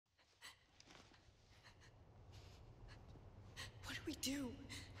do?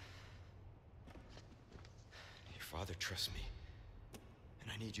 Your father trusts me.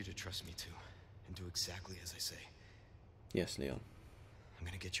 And I need you to trust me too. And do exactly as I say. Yes, Leon. I'm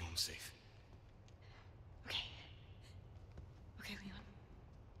gonna get you home safe. Okay. Okay, Leon.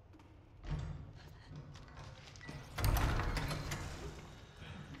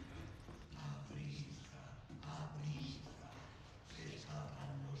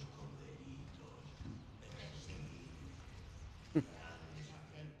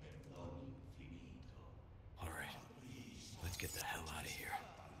 All right. Let's get the hell out of here.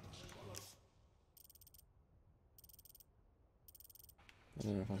 I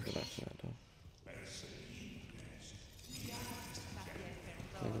don't know if I can go back to that door.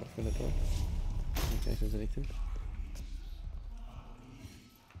 Can I go back through the door? In case there's anything.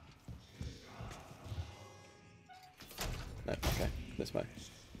 No, okay. This way.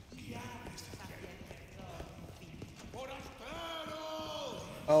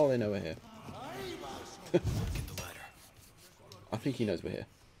 Oh, they know we're here. Get the ladder. I think he knows we're here.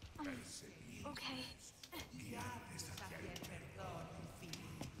 Okay.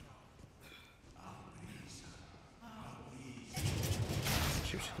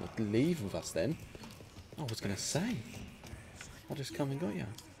 She was just going to leave with us then. I was going to say. I just come and got you.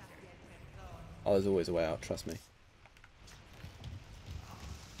 Oh, there's always a way out, trust me.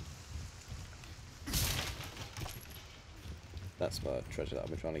 That's the treasure that I've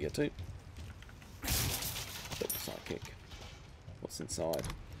been trying to get to. Double sidekick. What's inside?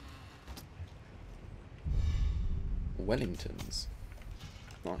 Wellingtons.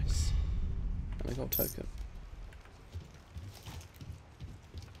 Nice. And I got a token.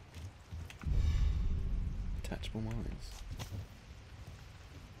 Attachable mines.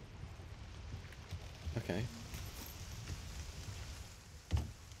 Okay.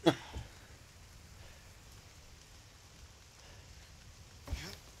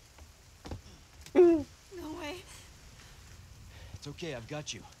 No way. It's okay, I've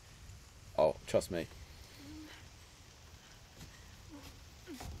got you. Oh, trust me.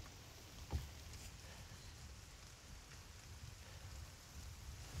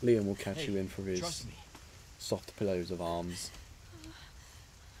 Liam will catch you in for his Trust me. soft pillows of arms.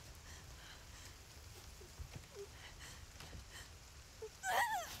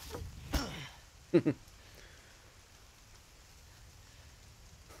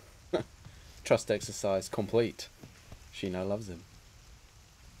 Trust exercise complete. She now loves him.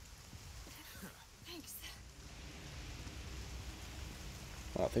 Thanks.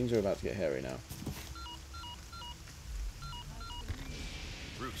 Well, things are about to get hairy now.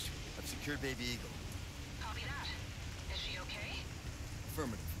 Bruce, I've secured Baby Eagle. Copy that. Is she okay?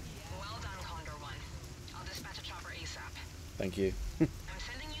 Affirmative. Well done, Condor 1. I'll dispatch a chopper ASAP. Thank you. I'm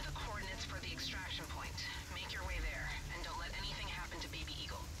sending you the coordinates for the extraction point. Make your way there, and don't let anything happen to Baby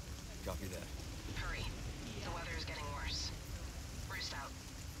Eagle. Copy that. Hurry. The weather is getting worse. Roost out.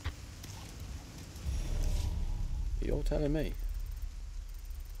 You're telling me.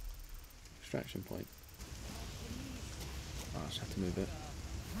 Extraction point. Oh, I just have to move it.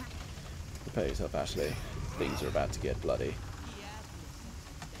 Prepare yourself, Ashley. Things are about to get bloody.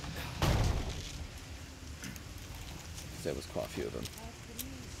 There was quite a few of them.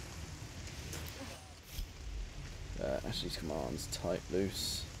 Ashley's commands, tight,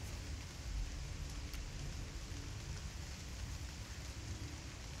 loose.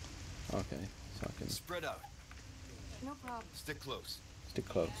 Okay, so I can Spread out. No problem. Stick close. stick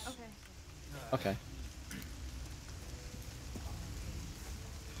close. Okay. Okay.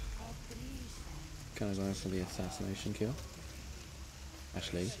 Can I go in for the assassination kill?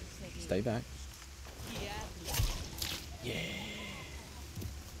 Ashley, stay back. Yeah.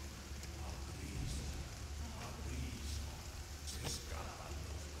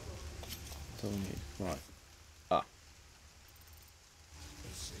 That's all we need. Right. Ah.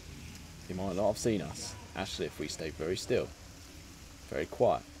 He might not have seen us. Actually, if we stay very still, very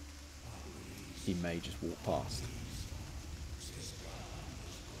quiet, he may just walk past.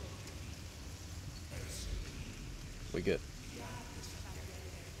 We're good.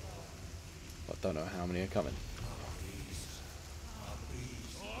 But don't know how many are coming.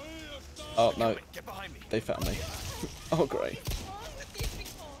 Oh no, Get behind me. they found me. Oh great.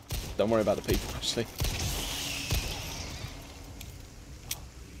 Don't worry about the people, actually.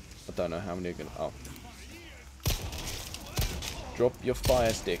 I don't know how many are gonna. Oh. Drop your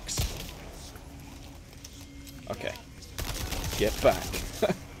fire sticks. Okay. Get back.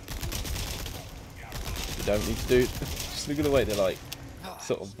 You don't need to do. Just look at the way they like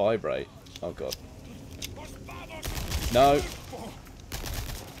sort of vibrate. Oh god. No.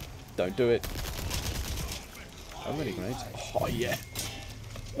 Don't do it. How many grenades? Oh yeah.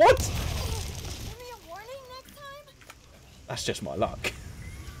 What? Give me a warning next time? That's just my luck.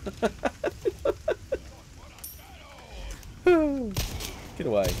 Get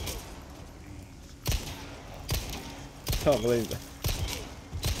away. Can't believe it.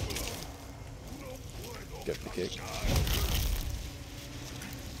 Go for the kick.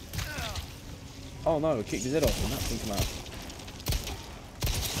 Oh no, I kicked his head off and that thing come out.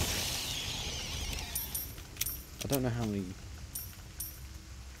 I don't know how many...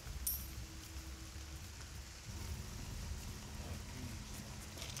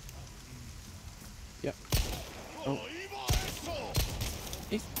 Yep. Oh.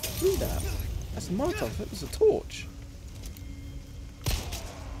 He threw that. That's a Molotov. It was a torch.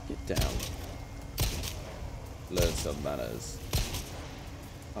 Get down. Learn some manners.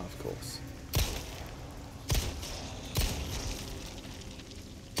 Oh, of course.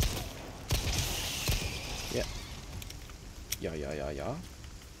 Yep. Yeah. Is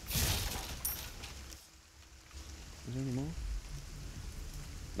there any more?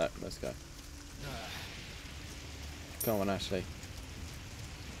 No, let's go. Come on, Ashley.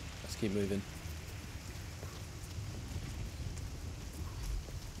 Let's keep moving.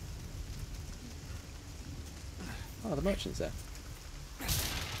 Oh, the merchant's there.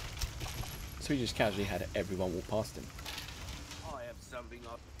 So he just casually had everyone walk past him. I have something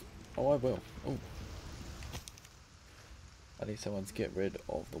up. Oh, I will. Oh. I need someone to get rid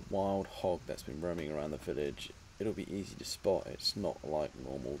of the wild hog that's been roaming around the village. It'll be easy to spot. It's not like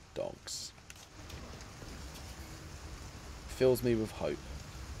normal dogs. Fills me with hope.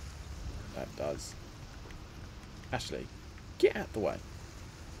 That does. Ashley, get out the way.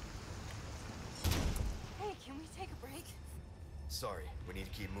 Hey, can we take a break? Sorry, we need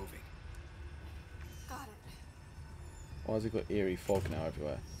to keep moving. Got it. Why has it got eerie fog now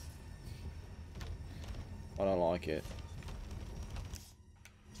everywhere? I don't like it.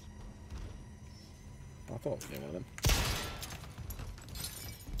 I thought I was near one of them.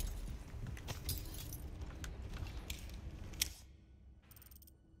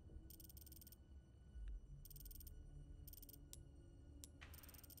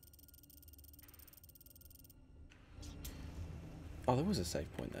 Oh, there was a save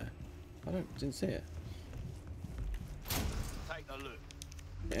point there. I didn't see it. Take a look.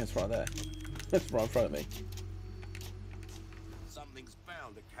 Yeah, it's right there. It's right in front of me. Something's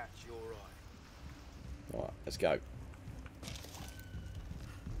bound to catch your eye. Alright, let's go.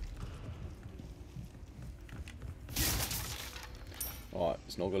 Alright,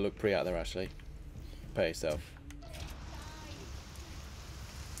 it's not gonna look pretty out there, Ashley. Prepare yourself.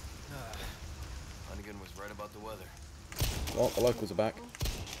 Hunnigan was right about the weather. Oh, the locals are back.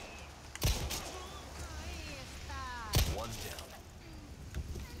 One down.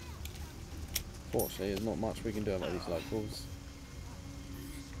 Fortunately, there's not much we can do about these locals.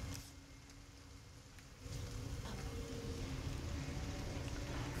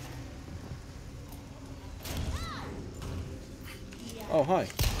 Oh, hi.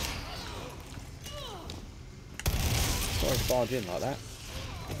 Sorry to barge in like that.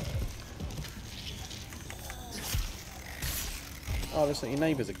 Oh, looks like your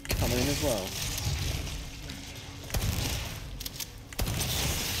neighbours are coming in as well.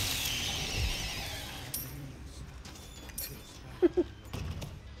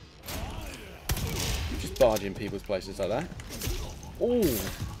 Just barge in people's places like that. Ooh,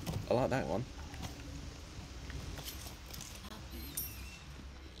 I like that one.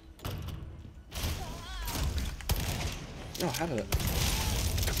 Oh, have it.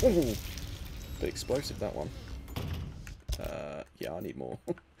 Ooh, bit explosive, that one. Yeah, I need more.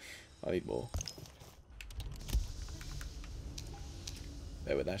 I need more.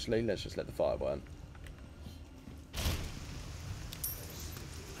 There with Ashley, let's just let the fire burn.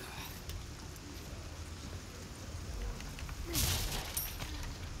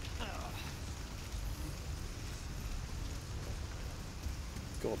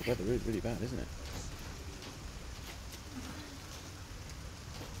 God, the weather is really bad, isn't it?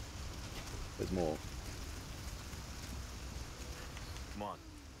 There's more. Come on.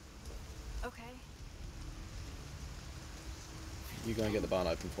 Okay. You go and get the barn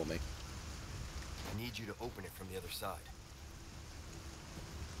open for me. I need you to open it from the other side.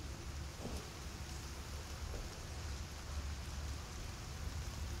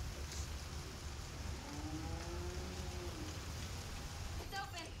 It's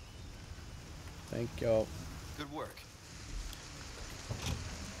open. Thank you. Good work.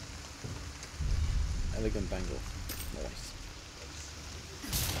 Elegant bangle. Nice.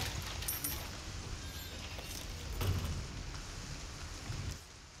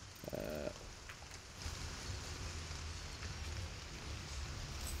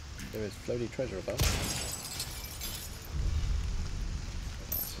 There is floaty treasure above.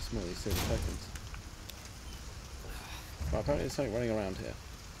 That's just more these silly tokens. Well, apparently there's something running around here.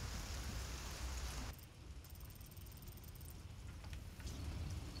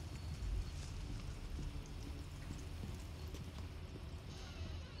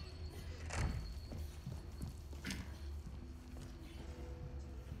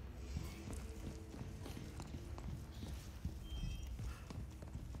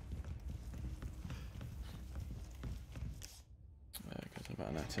 Goes about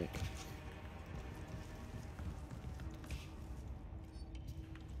an attic.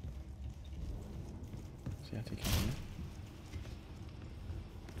 Is the attic in here?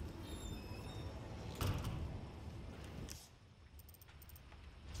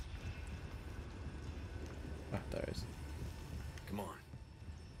 Ah, there it is. Come on.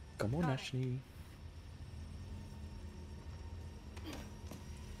 Come on, Got it. Ashley.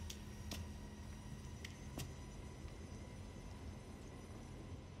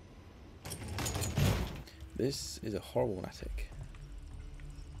 This is a horrible attic.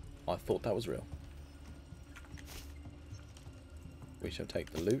 I thought that was real. We shall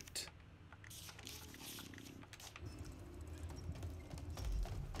take the loot.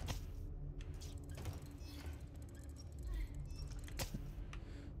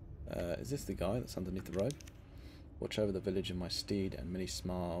 Is this the guy that's underneath the road? Watch over the village of my steed, and many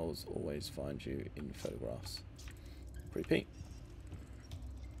smiles always find you in photographs. Pretty Pete.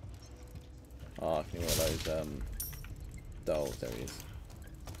 Ah, I can hear one of those dolls. There he is.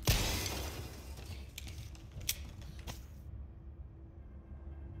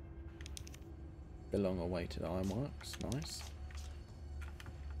 The long-awaited ironworks. Nice.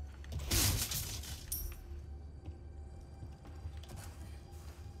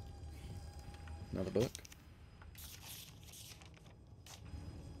 Another book.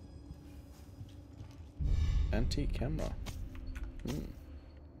 Antique camera.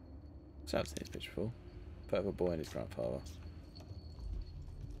 So I've seen this picture before. Purple boy and his grandfather.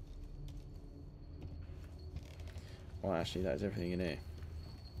 Well, actually, that is everything in here.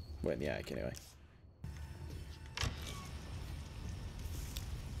 Well, in the attic, anyway.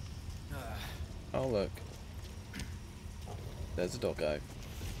 Oh, look. There's a doggo.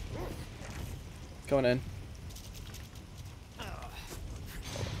 Come on in.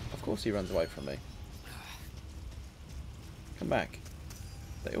 Of course he runs away from me. Come back.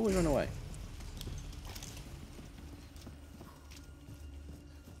 They always run away.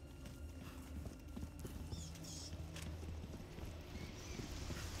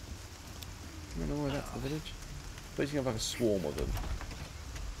 Run all the way back to the village. But you can have like a swarm of them.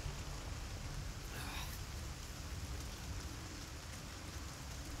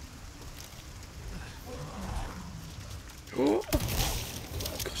 Oh!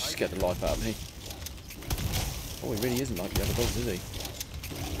 Gosh, she scared the life out of me. Oh, he really isn't like the other dogs, is he?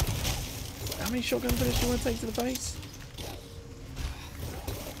 How many shotgun bullets do you want to take to the face?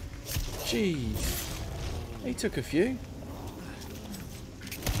 Jeez. He took a few.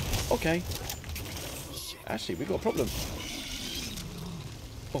 Okay. Actually, we've got a problem.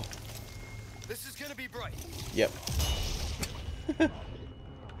 Oh. This is gonna be bright. Yep.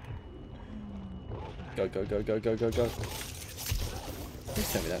 Go, go, go, go, go, go, go. Please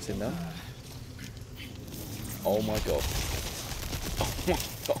tell me that's him now. Oh my god. Oh my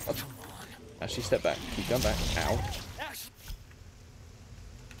god. Actually, step back. Keep going back. Ow.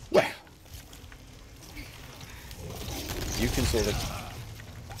 Well. You can sort of...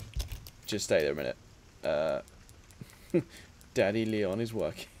 Just stay there a minute. Daddy Leon is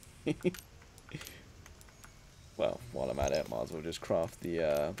working. Well, while I'm at it, might as well just craft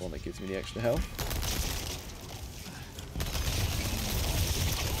the one that gives me the extra health.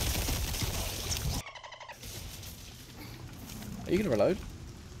 Are you going to reload?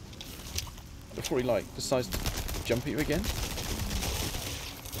 Before he, like, decides to jump at you again?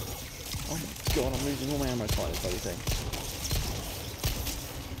 Oh my god, I'm losing all my ammo fighting this bloody thing.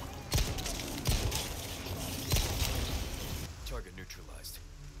 Target neutralized.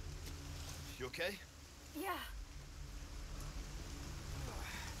 You okay? Yeah.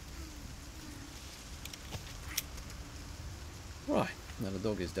 Right, now the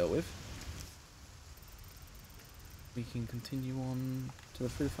dog is dealt with. We can continue on to the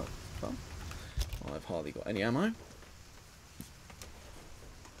food farm. I've hardly got any ammo,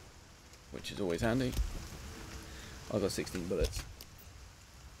 which is always handy. I've got 16 bullets.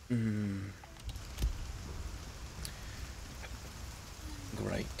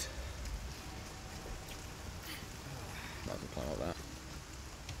 Great. Might as well play like that.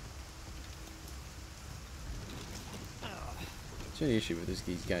 the only issue with this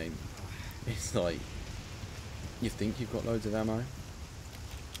game. It's like, you think you've got loads of ammo,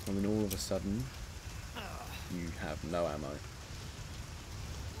 and then all of a sudden, you have no ammo.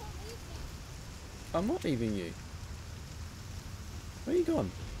 I'm not leaving you. Where are you gone?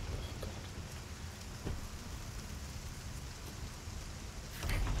 Oh, God.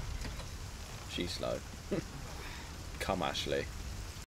 She's slow. Come, Ashley.